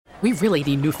We really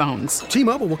need new phones.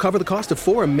 T-Mobile will cover the cost of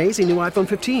 4 amazing new iPhone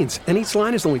 15s, and each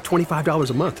line is only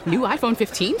 $25 a month. New iPhone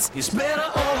 15s? It's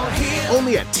better over here.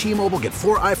 Only at T-Mobile, get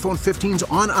 4 iPhone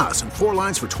 15s on us and 4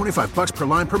 lines for $25 per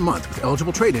line per month with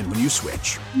eligible trade-in when you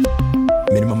switch.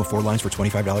 Minimum of 4 lines for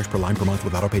 $25 per line per month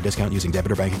with autopay discount using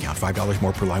debit or bank account. $5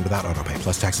 more per line without autopay,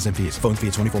 plus taxes and fees. Phone fee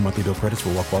at 24 monthly bill credits for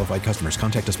well-qualified customers.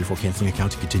 Contact us before canceling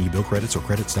account to continue bill credits or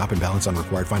credit stop and balance on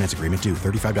required finance agreement due.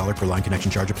 $35 per line connection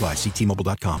charge applies. See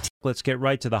T-Mobile.com. Let's get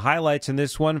right to the highlights in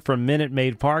this one from Minute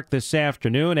Maid Park this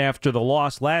afternoon. After the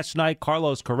loss last night,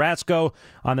 Carlos Carrasco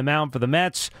on the mound for the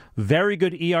Mets. Very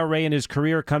good ERA in his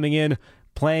career coming in.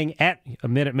 Playing at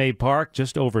Minute Maid Park,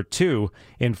 just over 2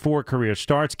 in 4 career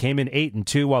starts. Came in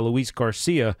 8-2, while Luis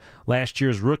Garcia, last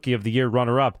year's Rookie of the Year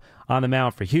runner-up, on the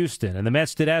mound for Houston. And the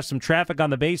Mets did have some traffic on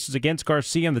the bases against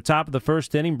Garcia in the top of the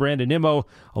first inning. Brandon Nimmo,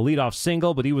 a leadoff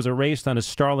single, but he was erased on a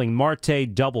Starling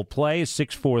Marte double play,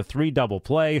 6-4-3 double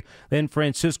play. Then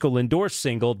Francisco Lindor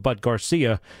singled, but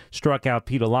Garcia struck out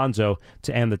Pete Alonso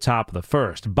to end the top of the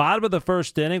first. Bottom of the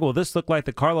first inning, well, this looked like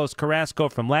the Carlos Carrasco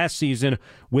from last season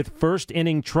with first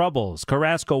inning troubles.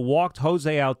 Carrasco walked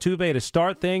Jose Altuve to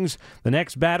start things. The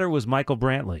next batter was Michael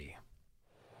Brantley.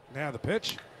 Now the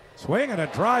pitch. Swing and a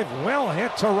drive well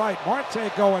hit to right.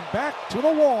 Marte going back to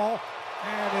the wall,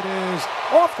 and it is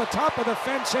off the top of the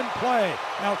fence in play.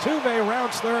 Altuve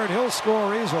rounds third. He'll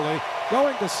score easily.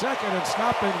 Going to second and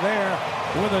stopping there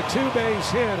with a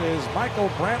 2-base hit is Michael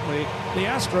Brantley. The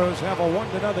Astros have a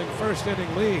 1-0 first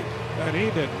inning lead, and he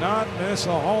did not miss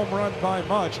a home run by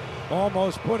much,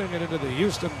 almost putting it into the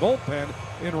Houston bullpen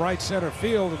in right center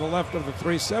field to the left of the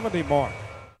 370 mark.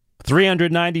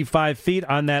 395 feet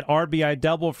on that RBI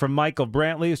double from Michael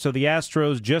Brantley. So the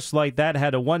Astros, just like that,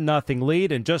 had a 1-0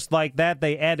 lead, and just like that,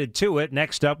 they added to it.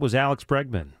 Next up was Alex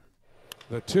Bregman.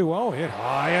 The 2-0 hit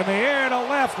high in the air to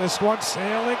left. This one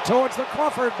sailing towards the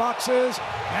Crawford boxes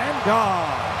and gone.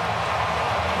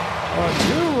 A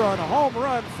 2-run home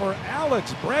run for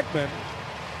Alex Bregman.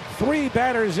 3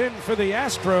 batters in for the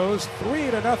Astros.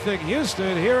 3-0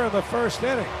 Houston here in the first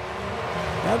inning.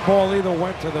 That ball either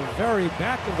went to the very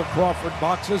back of the Crawford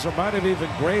boxes or might have even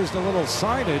grazed a little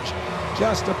signage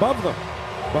just above them.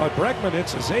 But Bregman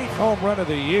hits his 8th home run of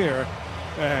the year,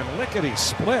 and lickety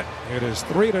split. It is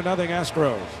 3-0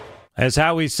 Astros. As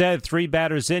Howie said, 3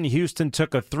 batters in, Houston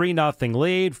took a 3-0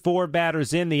 lead. 4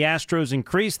 batters in, the Astros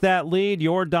increased that lead.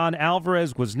 Yordan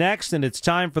Alvarez was next, and it's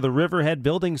time for the Riverhead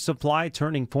Building Supply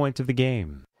turning point of the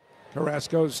game.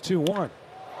 Carrasco's 2-1.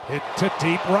 Hit to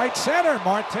deep right center.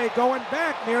 Marte going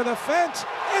back near the fence.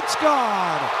 It's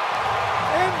gone.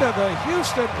 Into the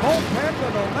Houston bullpen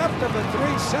to the left of the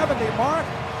 370 mark.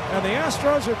 And the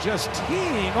Astros are just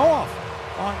teeing off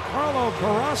on Carlos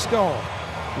Carrasco.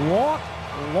 Walk,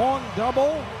 long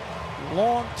double,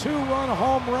 long 2-run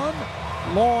home run,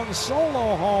 long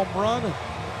solo home run.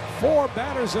 4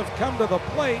 batters have come to the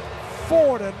plate.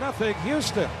 4-0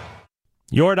 Houston.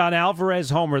 Yordan Alvarez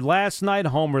homered last night,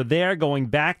 homer there, going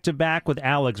back-to-back with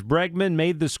Alex Bregman,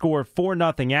 made the score 4-0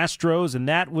 Astros, and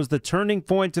that was the turning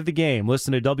point of the game.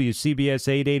 Listen to WCBS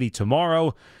 880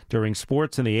 tomorrow during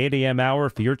sports in the 8 a.m. hour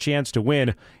for your chance to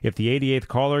win. If the 88th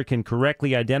caller can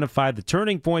correctly identify the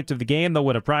turning point of the game, they'll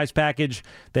win a prize package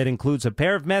that includes a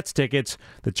pair of Mets tickets.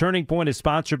 The Turning Point is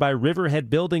sponsored by Riverhead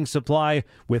Building Supply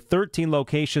with 13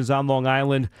 locations on Long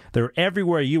Island. They're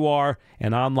everywhere you are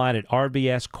and online at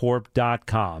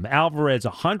rbscorp.com. Alvarez,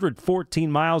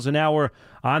 114 miles an hour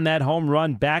on that home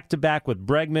run, back-to-back with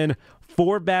Bregman.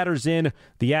 4 batters in,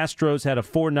 the Astros had a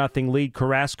 4-0 lead.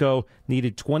 Carrasco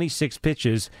needed 26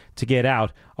 pitches to get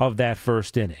out of that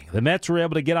first inning. The Mets were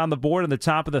able to get on the board in the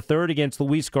top of the third against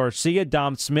Luis Garcia.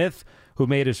 Dom Smith, who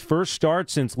made his first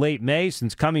start since late May,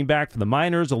 since coming back from the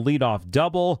minors, a leadoff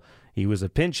double. He was a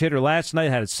pinch hitter last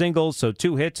night, had a single, so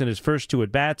 2 hits in his first 2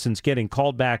 at-bats since getting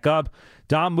called back up.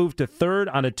 Dom moved to third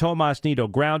on a Tomas Nido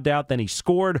ground out. Then he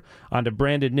scored on a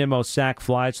Brandon Nimmo sac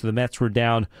fly, so the Mets were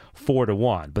down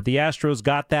 4-1. But the Astros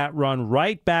got that run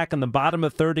right back in the bottom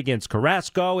of third against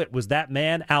Carrasco. It was that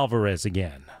man, Alvarez,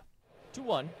 again.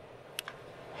 2-1.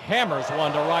 Hammers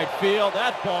one to right field.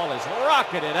 That ball is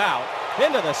rocketed out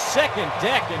into the second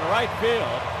deck in right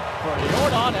field for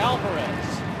Yordan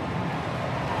Alvarez.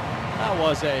 That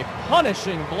was a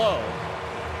punishing blow.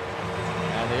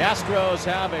 And the Astros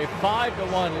have a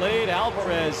 5-1 lead.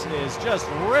 Alvarez is just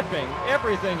ripping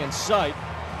everything in sight.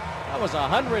 That was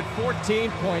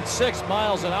 114.6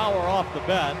 miles an hour off the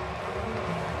bat.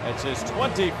 It's his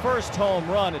 21st home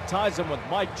run. It ties him with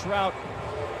Mike Trout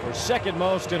for second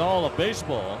most in all of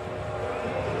baseball.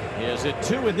 He has hit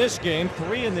 2 in this game,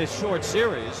 3 in this short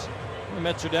series. The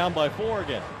Mets are down by 4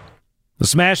 again. The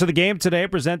smash of the game today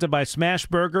presented by Smash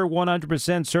Burger,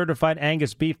 100% certified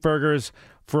Angus beef burgers,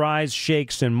 fries,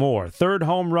 shakes, and more. Third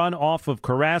home run off of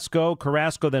Carrasco.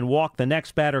 Carrasco then walked the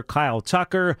next batter, Kyle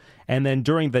Tucker. And then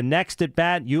during the next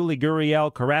at-bat, Yuli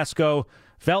Gurriel, Carrasco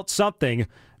felt something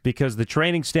because the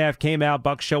training staff came out,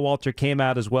 Buck Showalter came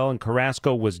out as well, and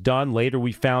Carrasco was done. Later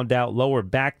we found out lower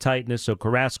back tightness, so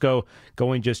Carrasco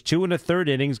going just 2 1/3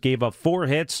 innings, gave up 4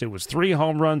 hits. It was 3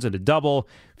 home runs and a double,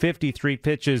 53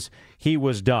 pitches. He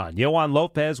was done. Yohan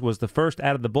Lopez was the first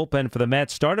out of the bullpen for the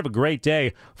Mets. Start of a great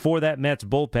day for that Mets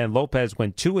bullpen. Lopez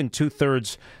went 2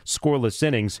 2/3 scoreless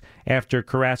innings after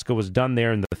Carrasco was done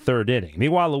there in the 3rd inning.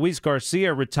 Meanwhile, Luis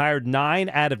Garcia retired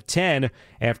 9 out of 10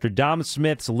 after Dom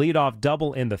Smith's leadoff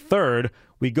double in the 3rd.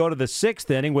 We go to the 6th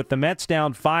inning with the Mets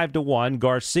down 5-1.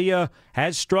 Garcia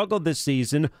has struggled this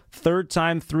season, 3rd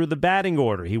time through the batting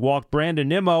order. He walked Brandon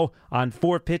Nimmo on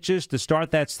 4 pitches to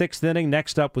start that 6th inning.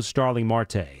 Next up was Starling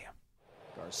Marte.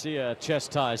 Garcia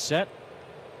chest tie set.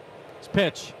 His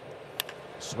pitch.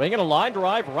 Swinging a line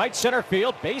drive, right center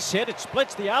field, base hit. It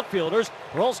splits the outfielders,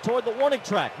 rolls toward the warning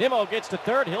track. Nimmo gets to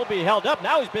 3rd. He'll be held up.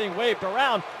 Now he's being waved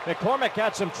around. McCormick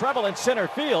had some trouble in center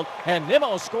field, and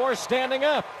Nimmo scores standing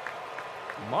up.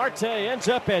 Marte ends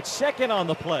up at 2nd on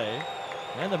the play,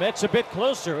 and the Mets a bit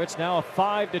closer. It's now a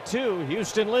 5-2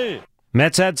 Houston lead.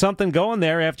 Mets had something going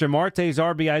there after Marte's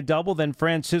RBI double, then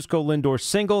Francisco Lindor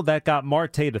single. That got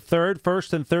Marte to 3rd.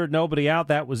 1st and 3rd, nobody out.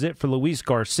 That was it for Luis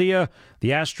Garcia. The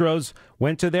Astros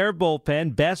went to their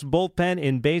bullpen, best bullpen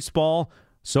in baseball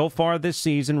so far this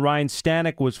season. Ryan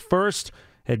Stanek was first,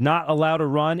 had not allowed a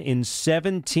run in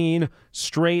 17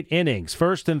 straight innings.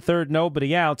 1st and 3rd,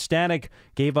 nobody out. Stanek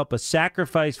gave up a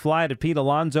sacrifice fly to Pete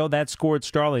Alonso. That scored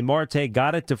Starling Marte,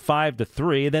 got it to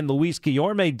 5-3. Then Luis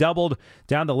Guillorme doubled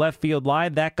down the left field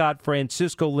line. That got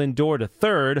Francisco Lindor to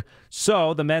 3rd.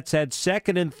 So the Mets had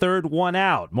 2nd and 3rd, 1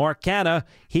 out. Mark Canha,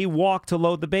 he walked to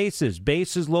load the bases.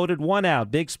 Bases loaded, 1 out.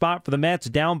 Big spot for the Mets,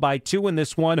 down by 2 in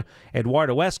this one.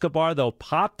 Eduardo Escobar, though,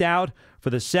 popped out for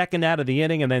the 2nd out of the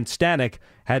inning, and then Stanek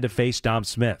had to face Dom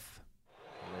Smith.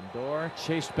 Lindor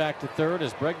chased back to 3rd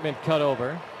as Bregman cut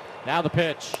over. Now the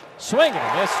pitch. Swing and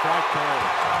a miss, strike 3.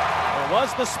 There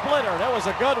was the splitter. That was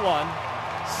a good one.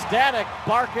 Stanek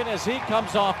barking as he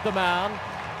comes off the mound.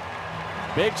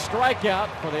 Big strikeout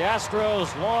for the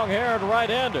Astros' long-haired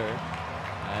right-hander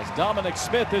as Dominic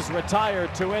Smith is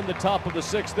retired to end the top of the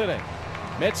 6th inning.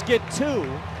 Mets get 2,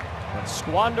 but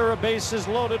squander a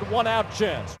bases-loaded 1-out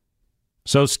chance.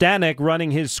 So Stanek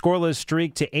running his scoreless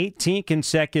streak to 18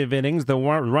 consecutive innings. The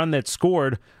run that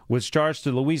scored was charged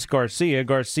to Luis Garcia.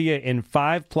 Garcia in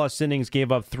 5+ innings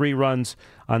gave up 3 runs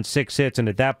on 6 hits, and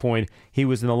at that point he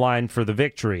was in the line for the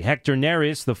victory. Hector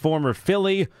Neris, the former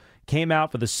Philly, came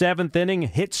out for the 7th inning,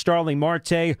 hit Starling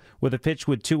Marte with a pitch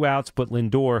with 2 outs, but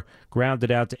Lindor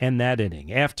grounded out to end that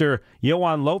inning. After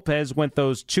Yohan Lopez went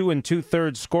those 2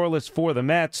 2/3 scoreless for the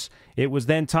Mets, it was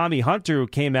then Tommy Hunter who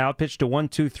came out, pitched a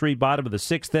 1-2-3 bottom of the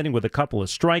 6th inning with a couple of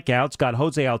strikeouts, got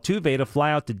Jose Altuve to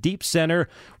fly out to deep center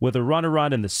with a runner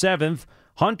on in the 7th.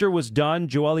 Hunter was done.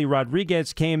 Joely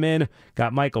Rodriguez came in,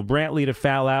 got Michael Brantley to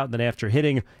foul out, and then after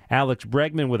hitting Alex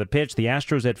Bregman with a pitch, the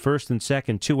Astros at 1st and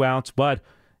 2nd, 2 outs, but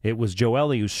it was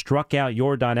Joely who struck out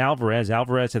Yordan Alvarez.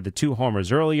 Alvarez had the 2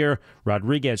 homers earlier.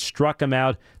 Rodriguez struck him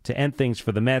out to end things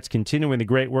for the Mets, continuing the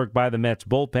great work by the Mets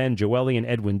bullpen. Joely and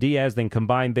Edwin Diaz then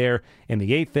combined there in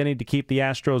the 8th inning to keep the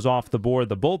Astros off the board.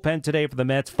 The bullpen today for the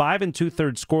Mets, 5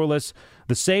 2/3 scoreless.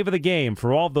 The save of the game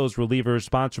for all of those relievers,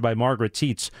 sponsored by Margaret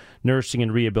Tietz Nursing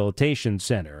and Rehabilitation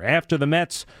Center. After the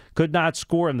Mets could not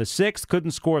score in the 6th,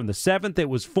 couldn't score in the 7th, it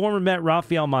was former Met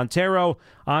Rafael Montero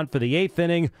on for the 8th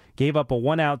inning, gave up a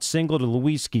 1-out single to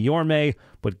Luis Guillorme,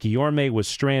 but Guillorme was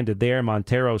stranded there.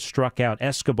 Montero struck out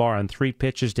Escobar on 3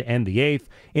 pitches to end the 8th.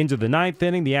 Into the 9th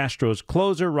inning, the Astros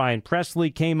closer, Ryan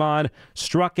Presley, came on,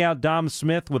 struck out Dom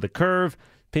Smith with a curve.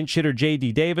 Pinch hitter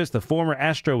J.D. Davis, the former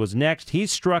Astro, was next. He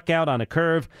struck out on a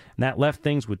curve, and that left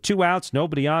things with 2 outs,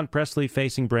 nobody on. Presley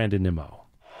facing Brandon Nimmo.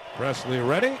 Presley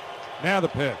ready. Now the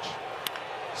pitch.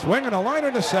 Swinging a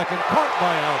liner to 2nd, caught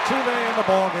by Altuve, and the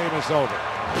ball game is over.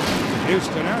 The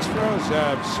Houston Astros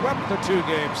have swept the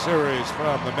 2-game series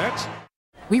from the Mets.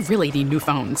 We really need new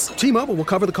phones. T-Mobile will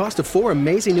cover the cost of 4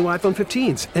 amazing new iPhone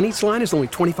 15s, and each line is only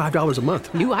 $25 a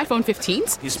month. New iPhone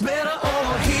 15s? It's better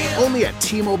over here. Only at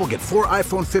T-Mobile, get 4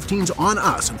 iPhone 15s on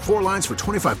us and 4 lines for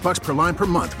 $25 per line per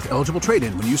month with eligible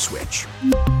trade-in when you switch.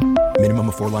 Minimum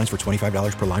of 4 lines for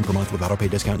 $25 per line per month with autopay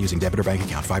discount using debit or bank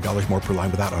account. $5 more per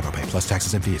line without autopay, plus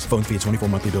taxes and fees. Phone fee at 24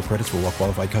 monthly bill credits for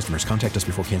well-qualified customers. Contact us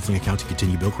before canceling account to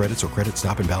continue bill credits or credit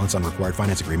stop and balance on required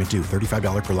finance agreement due.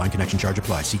 $35 per line connection charge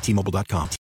applies. See T-Mobile.com.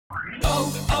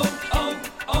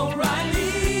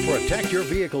 O'Reilly. For a Protect your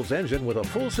vehicle's engine with a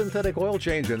full synthetic oil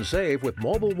change and save with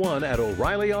Mobil 1 at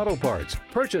O'Reilly Auto Parts.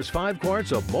 Purchase 5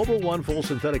 quarts of Mobil 1 full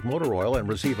synthetic motor oil and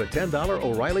receive a $10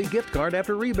 O'Reilly gift card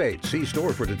after rebate. See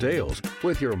store for details.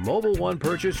 With your Mobil 1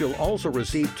 purchase, you'll also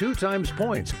receive 2 times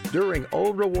points during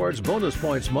O Rewards Bonus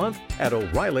Points Month at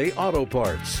O'Reilly Auto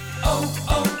Parts.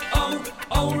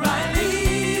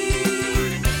 O'Reilly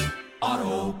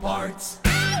Auto Parts.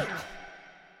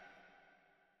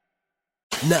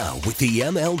 Now, with the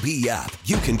MLB app,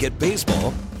 you can get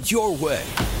baseball your way.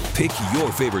 Pick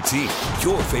your favorite team,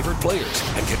 your favorite players,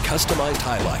 and get customized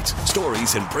highlights,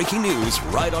 stories, and breaking news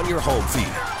right on your home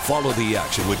feed. Follow the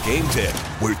action with Game 10,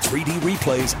 where 3D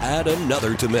replays add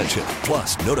another dimension.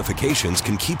 Plus, notifications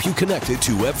can keep you connected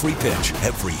to every pitch,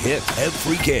 every hit,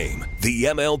 every game. The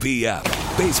MLB app.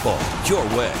 Baseball your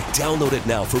way. Download it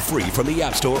now for free from the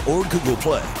App Store or Google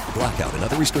Play. Blackout and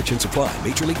other restrictions apply.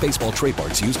 Major League Baseball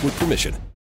trademarks used with permission.